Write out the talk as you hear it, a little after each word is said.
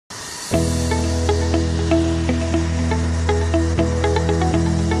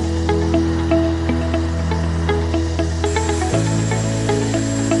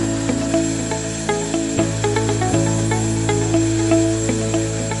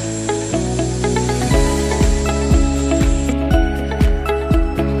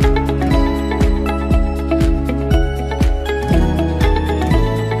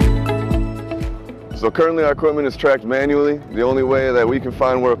Currently our equipment is tracked manually. The only way that we can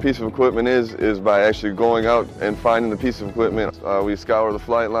find where a piece of equipment is by actually going out and finding the piece of equipment. We scour the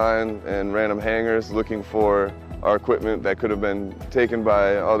flight line and random hangars looking for our equipment that could have been taken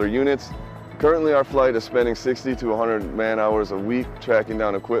by other units. Currently our flight is spending 60 to 100 man-hours a week tracking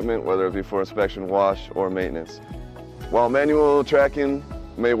down equipment, whether it be for inspection, wash, or maintenance. While manual tracking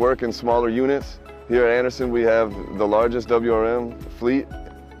may work in smaller units, here at Anderson we have the largest WRM fleet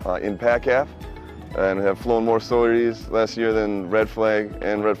in PACAF and have flown more sorties last year than Red Flag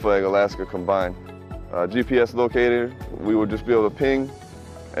and Red Flag Alaska combined. GPS locator, we would just be able to ping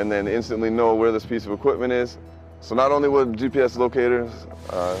and then instantly know where this piece of equipment is. So not only would GPS locators,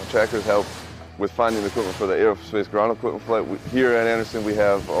 trackers help with finding the equipment for the aerospace ground equipment flight, here at Anderson we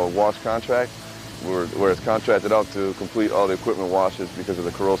have a wash contract where it's contracted out to complete all the equipment washes because of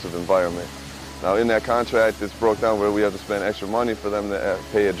the corrosive environment. Now in that contract it's broke down where we have to spend extra money for them to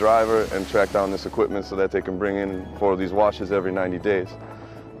pay a driver and track down this equipment so that they can bring in for these washes every 90 days.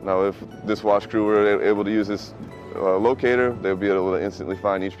 Now if this wash crew were able to use this locator, they would be able to instantly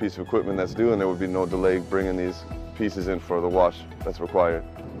find each piece of equipment that's due and there would be no delay bringing these pieces in for the wash that's required.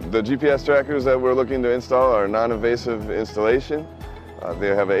 The GPS trackers that we're looking to install are non-invasive installation. They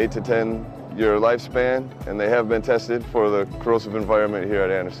have an 8 to 10 year lifespan and they have been tested for the corrosive environment here at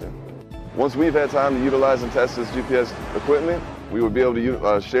Anderson. Once we've had time to utilize and test this GPS equipment, we would be able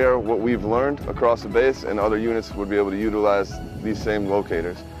to share what we've learned across the base, and other units would be able to utilize these same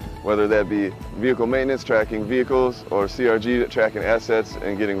locators, whether that be vehicle maintenance, tracking vehicles, or CRG tracking assets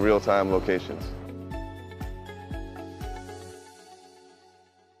and getting real-time locations.